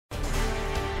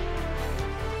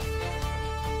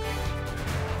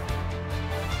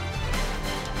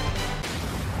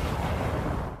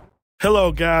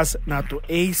Hello guys,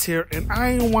 NautoAce here, and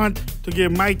I want to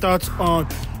give my thoughts on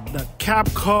the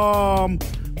Capcom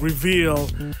reveal.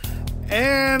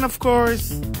 And of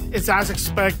course, it's as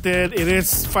expected, it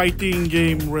is fighting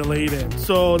game related.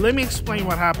 So let me explain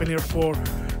what happened here for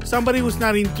somebody who's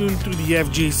not in tune to the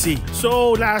FGC.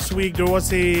 So last week there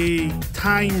was a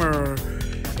timer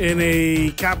in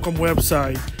a Capcom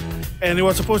website, and it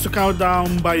was supposed to count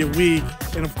down by a week.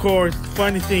 And of course,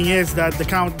 funny thing is that the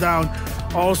countdown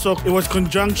also, it was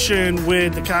conjunction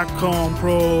with the Capcom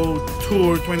Pro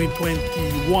Tour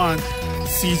 2021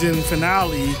 season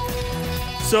finale.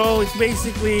 So it's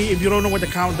basically, if you don't know what the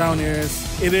countdown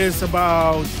is, it is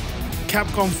about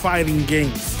Capcom fighting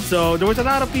games. So there was a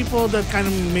lot of people that kind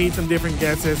of made some different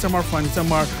guesses. Some are funny,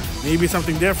 some are maybe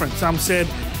something different. Some said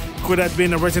could have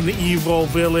been a Resident Evil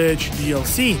Village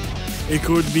DLC. It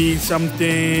could be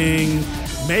something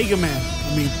Mega Man.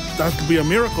 I mean, that could be a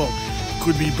miracle.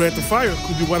 Could be Breath of Fire,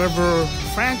 could be whatever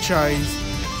franchise.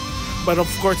 But of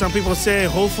course, some people say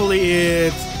hopefully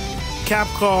it's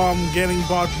Capcom getting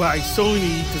bought by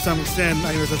Sony to some extent.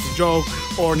 I know that's a joke,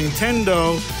 or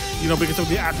Nintendo, you know, because of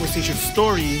the acquisition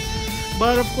story.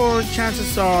 But of course,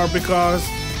 chances are because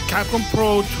Capcom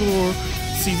Pro Tour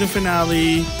season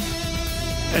finale,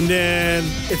 and then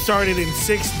it started in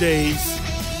 6 days.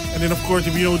 And then of course,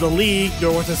 if you know the league,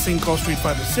 there was a thing called Street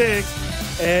Fighter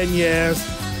 6. And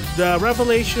yes, the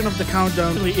revelation of the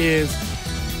countdown really is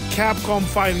Capcom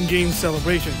Fighting Game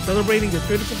Celebration, celebrating the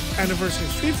 35th anniversary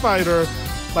of Street Fighter,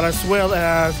 but as well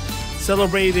as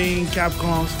celebrating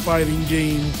Capcom's fighting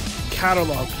game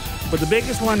catalog. But the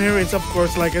biggest one here is, of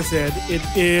course, like I said, it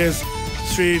is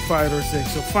Street Fighter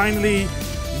 6. So finally,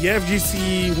 the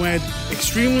FGC went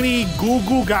extremely goo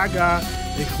goo gaga,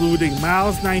 including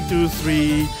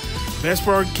Miles923,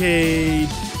 Vesper Arcade,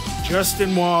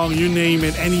 Justin Wong, you name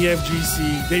it, any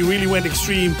FGC. They really went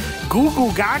extreme goo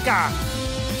goo gaga.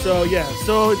 So yeah,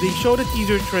 so they showed a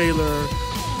teaser trailer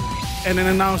and an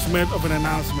announcement of an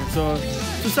announcement. So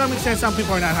to some extent, some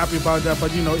people are not happy about that,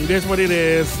 but you know, it is what it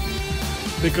is,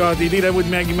 because they did that with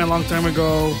Mega Man a long time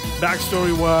ago.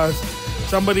 Backstory was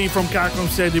somebody from Capcom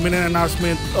said they made an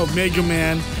announcement of Mega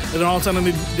Man, and then all of a sudden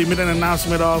they made an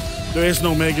announcement of there is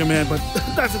no Mega Man, but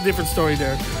that's a different story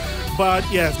there. But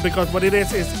yes, because what it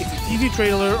is it's a TV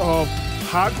trailer of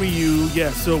Hot Ryu.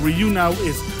 Yes, so Ryu now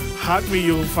is Hot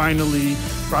Ryu finally.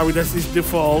 Probably that's his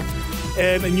default.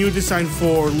 And a new design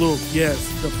for Luke. Yes,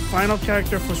 the final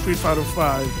character for Street Fighter V.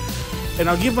 And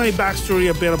I'll give my backstory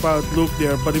a bit about Luke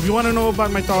there. But if you want to know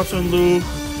about my thoughts on Luke,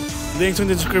 links in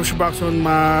the description box on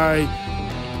my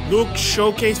Luke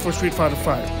showcase for Street Fighter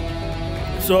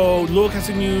V. So Luke has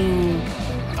a new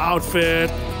outfit,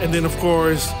 and then of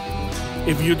course,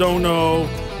 if you don't know,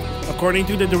 according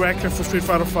to the director for Street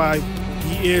Fighter V,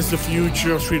 he is the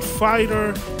future of Street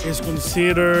Fighter, is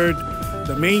considered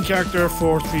the main character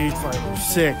for Street Fighter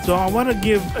 6. So I want to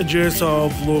give a gist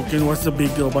of Luke and what's the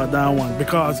big deal about that one.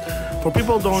 Because for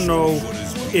people who don't know,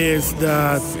 is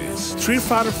that Street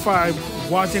Fighter V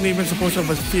wasn't even supposed to have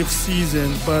a 5th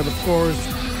season, but of course,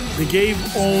 they gave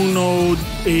Ono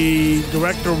a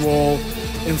director role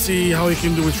and see how he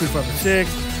can do with Street Fighter 6.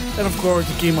 And of course,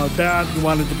 it came out bad. He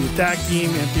wanted to be a tag team,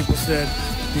 and people said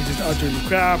this is utterly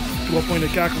crap. To a point that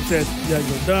Capcom said, yeah,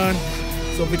 you're done.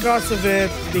 So because of it,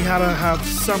 they had to have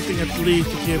something at least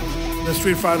to keep the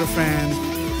Street Fighter fan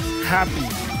happy.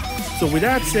 So with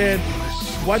that said,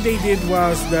 what they did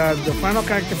was that the final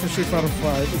character for Street Fighter V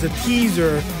is a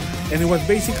teaser, and it was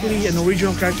basically an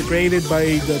original character created by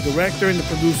the director and the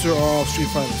producer of Street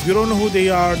Fighter. If you don't know who they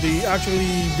are, they actually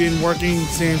been working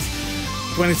since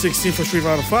 2016 for Street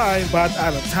Fighter V, but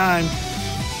at a time,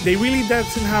 they really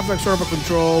didn't have like sort of a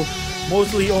control.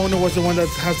 Mostly Ono was the one that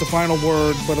has the final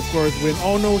word, but of course when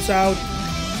Ono's out,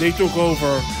 they took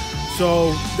over.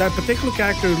 So that particular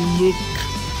character, Luke,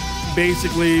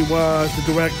 basically was the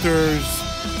director's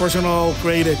personal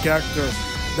created character.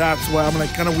 That's why I'm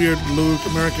like kind of weird, Luke,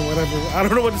 American, whatever. I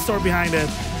don't know what the story behind it,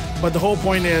 but the whole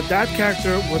point is that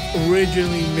character was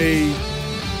originally made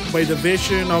by the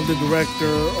vision of the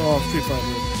director of Street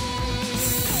Fighter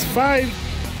V,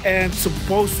 and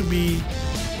supposed to be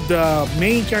the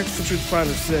main character for Street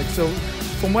Fighter 6. So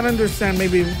from what I understand,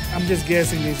 maybe I'm just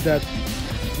guessing, is that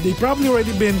they probably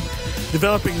already been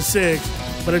developing 6,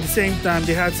 but at the same time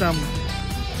they had some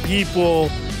people,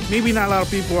 maybe not a lot of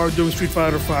people are doing Street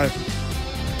Fighter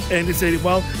 5, and they said,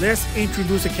 well, let's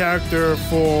introduce a character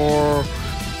for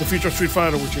the future of Street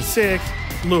Fighter, which is 6,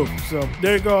 Luke. So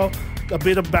there you go. A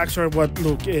bit of backstory of what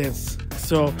Luke is.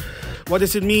 So what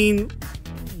does it mean?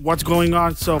 What's going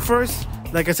on? So first,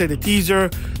 like I said, the teaser,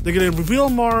 they're going to reveal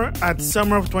more at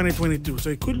summer of 2022. So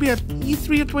it could be at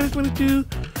E3 of 2022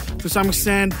 to some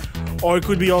extent, or it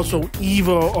could be also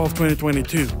Evo of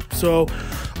 2022. So,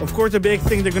 of course, the big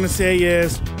thing they're going to say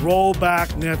is rollback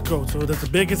netcode. So that's the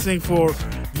biggest thing for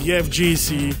the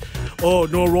FGC. Oh,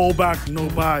 no rollback, no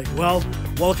buy. Well,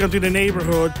 welcome to the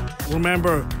neighborhood.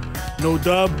 Remember, no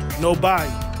dub, no buy.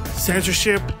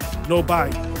 Censorship, no buy.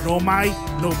 No mic,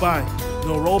 no buy.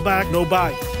 No rollback, no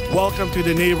buy. Welcome to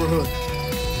the neighborhood.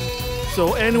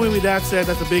 So anyway, with that said,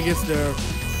 that's the biggest there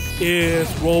is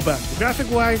rollback.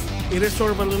 Graphic-wise, it is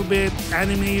sort of a little bit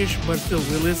anime-ish, but still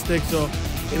realistic. So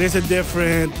it is a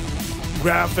different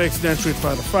graphics than Street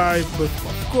Fighter V. But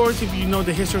of course, if you know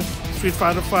the history of Street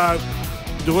Fighter V,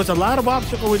 there was a lot of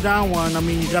obstacles with that one. I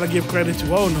mean, you gotta give credit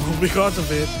to Ono because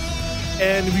of it.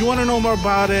 And if you want to know more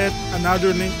about it,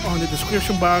 another link on the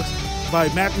description box by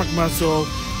Matt McMuscle.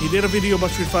 He did a video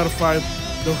about Street Fighter V,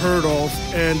 the hurdles.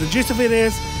 And the gist of it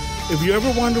is, if you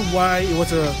ever wonder why it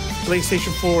was a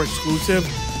PlayStation 4 exclusive,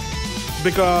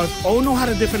 because Ono had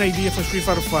a different idea for Street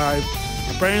Fighter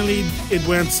V. Apparently, it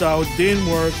went south, didn't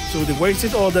work, so they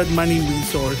wasted all that money and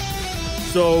resource.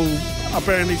 So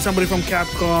apparently, somebody from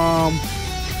Capcom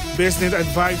business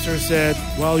advisor said,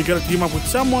 well, you gotta team up with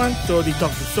someone. So they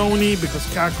talked to Sony because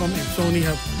Capcom and Sony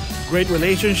have great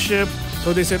relationship.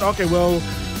 So they said, okay, well,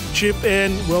 chip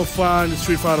in, we'll fund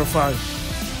Street Fighter V.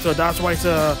 So that's why it's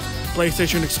a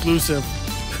PlayStation exclusive.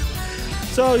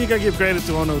 So you gotta give credit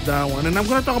to Ono that one. And I'm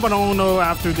gonna talk about Ono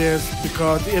after this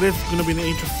because it is gonna be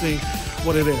interesting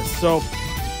what it is. So,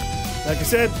 like I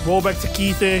said, rollback's a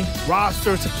key thing.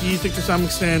 Roster's a key thing to some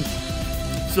extent.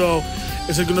 So,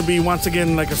 is it gonna be once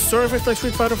again like a service like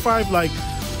Street Fighter V? Like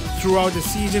throughout the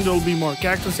season, there will be more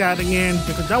characters adding in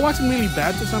because that wasn't really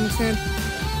bad to some extent.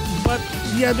 But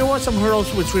yeah, there were some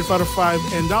hurdles with Street Fighter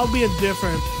V, and that'll be a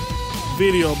different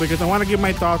video because I want to give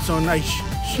my thoughts on. I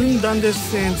shouldn't have done this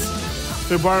since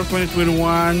February of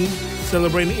 2021,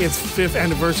 celebrating its 5th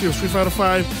anniversary of Street Fighter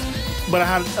V, but I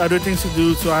had other things to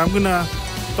do, so I'm gonna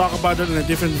talk about that in a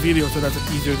different video, so that's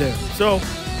a teaser there. So,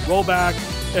 rollback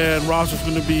and roster is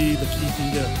gonna be the key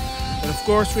thing there. And of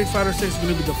course, Street Fighter 6 is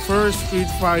gonna be the first Street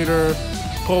Fighter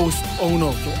post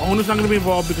Ono. So Ono's not gonna be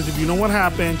involved because if you know what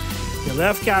happened, he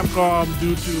left Capcom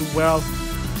due to, well,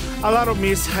 a lot of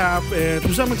mishap, and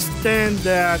to some extent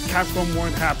that Capcom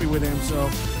weren't happy with him, so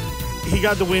he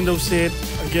got the Windows hit.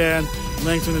 Again,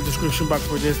 links in the description box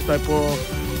for this type of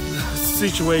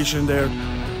situation there.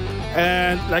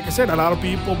 And like I said, a lot of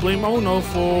people blame Ono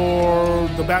for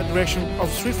the bad direction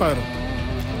of Street Fighter.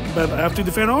 But I have to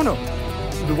defend Ono.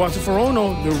 If it wasn't for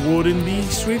Ono, there wouldn't be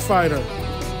Street Fighter.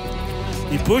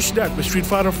 He pushed that with Street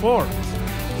Fighter 4.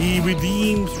 He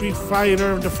redeemed Street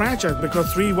Fighter, the franchise,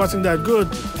 because 3 wasn't that good.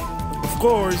 Of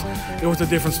course, it was a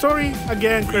different story.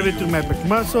 Again, credit to Matt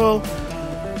McMuscle.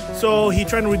 So he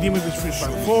tried to redeem it with Street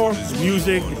Fighter 4, the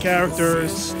music, the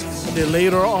characters. And then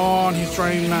later on, he's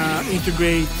trying to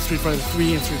integrate Street Fighter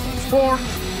 3 and Street Fighter 4.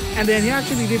 And then he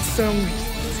actually did some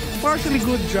partially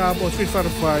good job on Street Fighter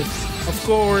 5. Of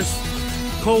course,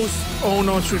 post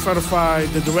Ono Street Fighter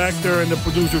 5, the director and the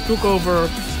producer took over,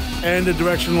 and the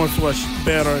direction was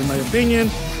better in my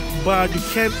opinion. But you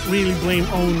can't really blame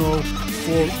Ono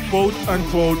for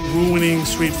quote-unquote ruining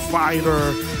Street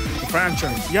Fighter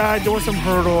franchise. Yeah, there were some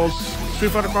hurdles.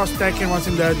 Street Fighter Cross Tekken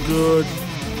wasn't that good.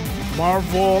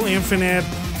 Marvel Infinite,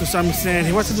 to some extent,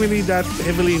 he wasn't really that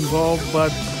heavily involved,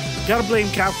 but gotta blame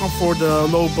Capcom for the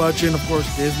low budget, and of course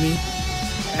Disney.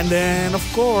 And then, of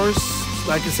course,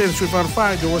 like I said, in Street Fighter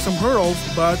V, there were some hurdles,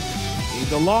 but in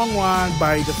the long run,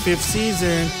 by the 5th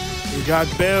season, it got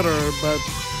better. But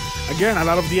again, a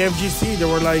lot of the FGC, they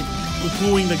were like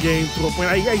poo-pooing the game to a point.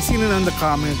 I seen it in the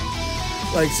comment.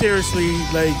 Like, seriously,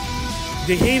 like,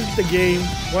 they hated the game,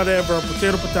 whatever,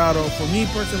 potato. For me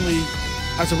personally,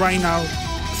 as of right now,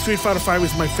 Street Fighter V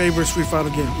is my favorite Street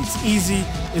Fighter game. It's easy,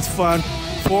 it's fun,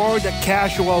 for the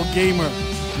casual gamer,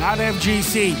 not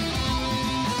FGC.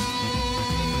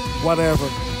 Whatever.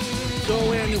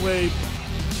 So anyway,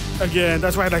 again,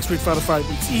 that's why I like Street Fighter V.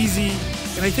 It's easy,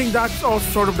 and I think that's also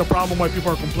sort of the problem why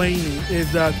people are complaining,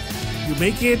 is that you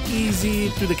make it easy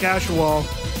to the casual,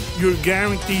 you're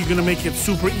guaranteed you're gonna make it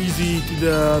super easy to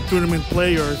the tournament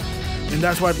players, and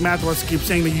that's what Matt was keep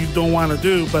saying that you don't want to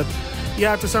do. But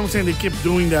yeah, to some extent they keep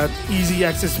doing that easy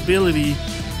accessibility.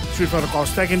 Street Fighter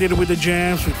Cross Tekken did it with the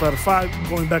jam. Street Fighter 5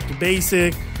 going back to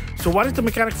basic. So what is the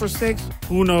mechanic for 6?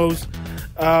 Who knows?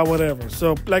 Whatever.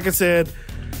 So like I said,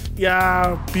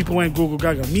 yeah, people went Goo Goo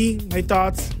Gaga. Me, my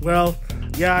thoughts, well,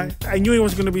 yeah, I knew it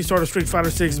was going to be sort of Street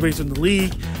Fighter 6 based on the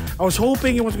league. I was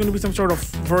hoping it was going to be some sort of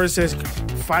versus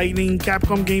fighting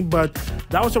Capcom game, but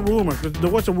that was a rumor.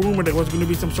 There was a rumor that it was going to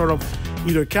be some sort of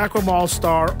either Capcom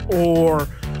All-Star or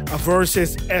a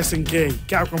versus SNK,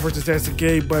 Capcom versus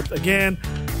SNK. But again,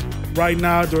 Right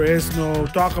now, there is no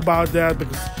talk about that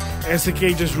because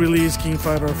SNK just released King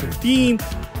Fighter 15.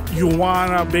 You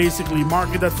wanna basically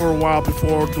market that for a while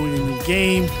before doing a new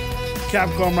game.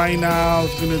 Capcom right now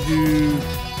is gonna do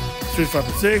Street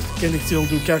Fighter 6. Can they still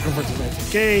do Capcom versus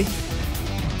SNK?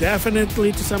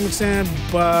 Definitely to some extent,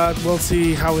 but we'll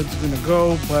see how it's gonna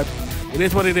go. But it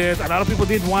is what it is. A lot of people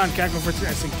did want Capcom versus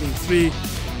SNK 3,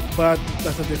 but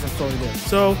that's a different story there.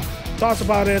 So, thoughts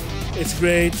about it? It's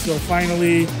great. So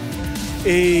finally,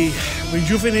 a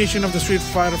rejuvenation of the Street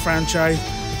Fighter franchise.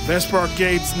 Vesper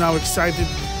Arcade's now excited,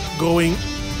 going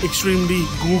extremely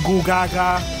goo goo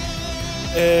gaga.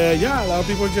 Yeah, a lot of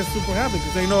people are just super happy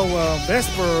because they know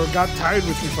Vesper got tired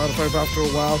with Street Fighter 5 after a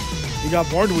while. He got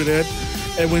bored with it.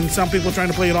 And when some people are trying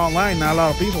to play it online, not a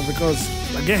lot of people, because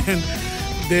again,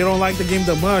 they don't like the game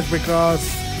that much because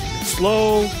it's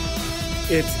slow,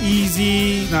 it's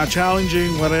easy, not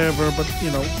challenging, whatever. But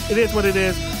you know, it is what it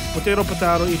is. Potato,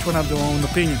 potato, each one have their own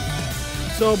opinion.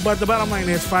 So, but the bottom line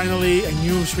is finally a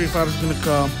new Street Fighter is going to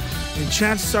come. And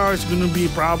chances are it's going to be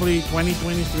probably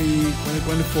 2023,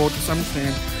 2024 to some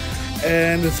extent.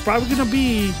 And it's probably going to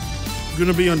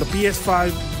be on the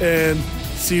PS5 and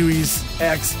Series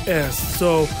XS.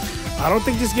 So I don't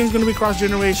think this game's going to be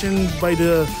cross-generation by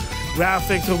the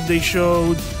graphics of they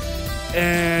showed.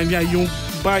 And yeah,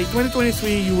 by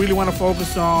 2023, you really want to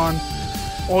focus on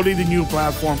only the new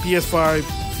platform, PS5,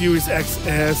 Series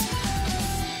XS.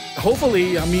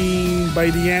 Hopefully, I mean, by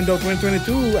the end of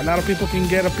 2022, a lot of people can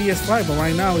get a PS5, but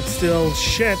right now it's still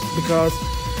shit because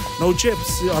no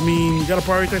chips. I mean, you gotta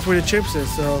prioritize where the chips is.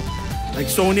 So, like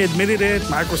Sony admitted it,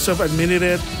 Microsoft admitted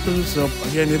it too. So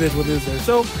again, it is what it is there.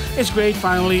 So it's great,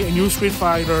 finally, a new Street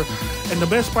Fighter. And the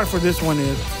best part for this one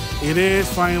is, it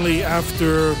is finally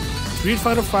after Street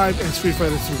Fighter 5 and Street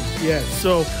Fighter 3. Yes,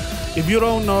 so if you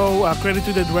don't know, credit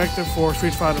to the director for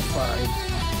Street Fighter 5.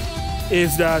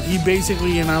 Is that he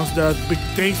basically announced that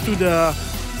thanks to the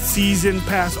Season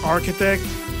Pass architect,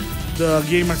 the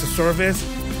game as a service,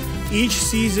 each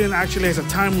season actually has a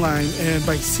timeline, and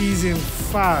by season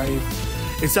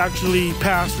 5, it's actually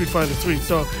past Street Fighter 3.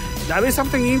 So that is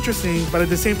something interesting, but at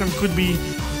the same time could be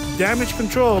damage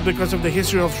control because of the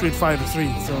history of Street Fighter 3.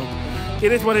 So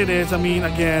it is what it is. I mean,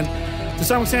 again, to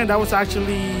some extent, that was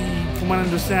actually, from what I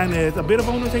understand, it a bit of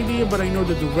an owner's idea, but I know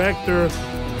the director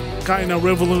kind of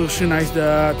revolutionized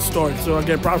that story. So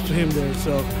again, props to him there.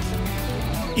 So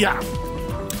yeah,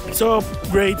 so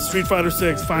great. Street Fighter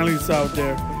 6 finally is out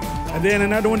there. And then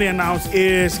another one they announced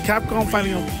is Capcom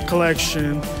Fighting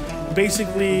Collection.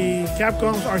 Basically,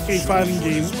 Capcom's arcade fighting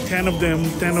games, 10 of them,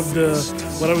 10 of the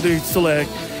whatever they select,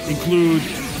 include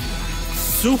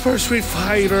Super Street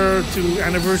Fighter 2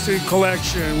 Anniversary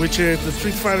Collection, which is the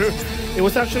Street Fighter. It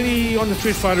was actually on the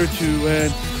Street Fighter 2,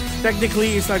 and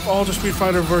technically, it's like all the Street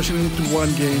Fighter version into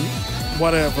one game.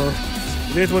 Whatever.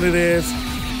 It is what it is.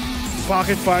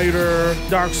 Pocket Fighter,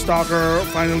 Darkstalker,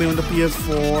 finally on the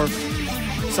PS4.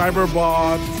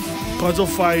 Cyberbot, Puzzle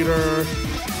Fighter.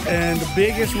 And the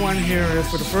biggest one here is,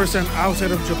 for the first time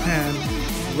outside of Japan,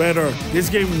 Red Earth. This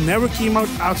game never came out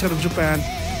outside of Japan.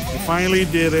 They finally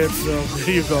did it, so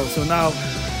there you go. So now,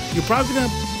 you're probably going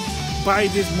to buy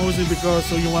this mostly because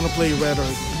you want to play Red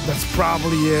Earth. That's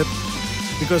probably it.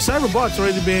 Because Cyberbot's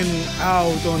already been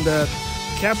out on the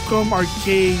Capcom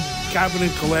Arcade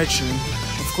Cabinet Collection.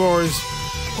 Of course,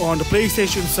 on the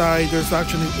PlayStation side, there's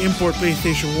actually an import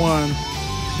PlayStation 1.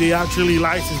 They actually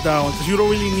licensed that one because you don't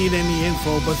really need any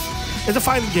info, but it's a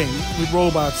fighting game with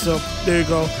robots. So there you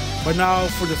go. But now,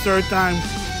 for the third time,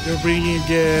 they're bringing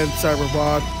again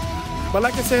Cyberbot. But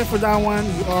like I said, for that one,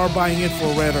 you are buying it for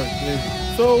Red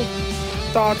Earth. So,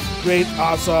 thoughts, great,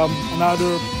 awesome.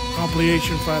 Another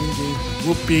compilation fighting game.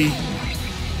 Whoopee.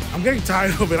 I'm getting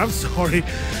tired of it, I'm sorry.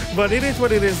 But it is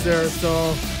what it is there.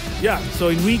 So yeah, so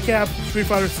in recap, Street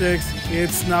Fighter 6,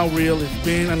 it's now real, it's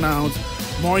been announced.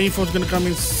 More info is gonna come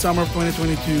in summer of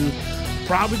 2022.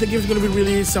 Probably the game is gonna be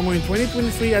released somewhere in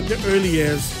 2023 at the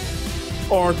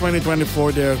earliest, or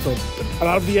 2024 there. So a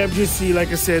lot of the FGC, like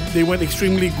I said, they went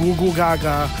extremely goo goo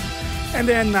gaga. And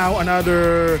then now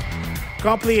another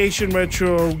compilation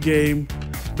retro game.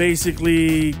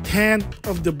 Basically 10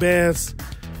 of the best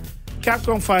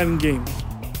Capcom fighting game.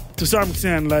 To some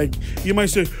extent, like you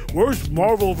might say, where's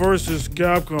Marvel versus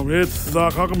Capcom? It's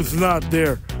not. How come it's not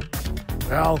there?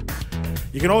 Well,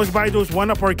 you can always buy those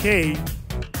 1-Up Arcade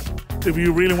if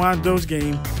you really want those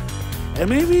games. And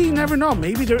maybe, you never know,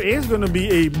 maybe there is going to be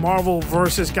a Marvel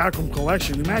versus Capcom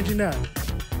collection. Imagine that.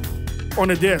 On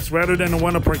a disc rather than a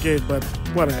 1-Up Arcade, but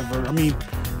whatever. I mean,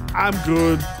 I'm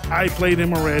good. I played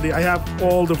them already. I have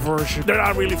all the versions. They're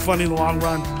not really fun in the long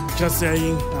run. Just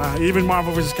saying. Even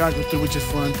Marvel vs. Capcom 3, which is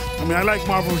fun. I mean, I like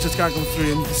Marvel vs. Capcom 3,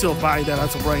 and you can still buy that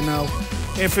as of right now.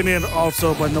 Infinite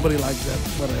also, but nobody likes that.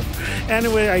 Whatever.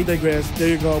 Anyway, I digress. There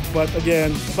you go. But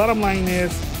again, the bottom line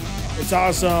is, it's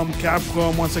awesome.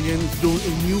 Capcom, once again, is doing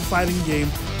a new fighting game,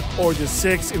 or the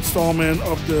 6th installment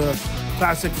of the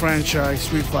classic franchise,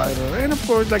 Street Fighter. And of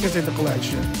course, like I said, the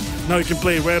collection. Now you can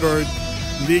play Red Earth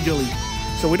legally.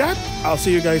 So with that, I'll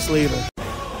see you guys later.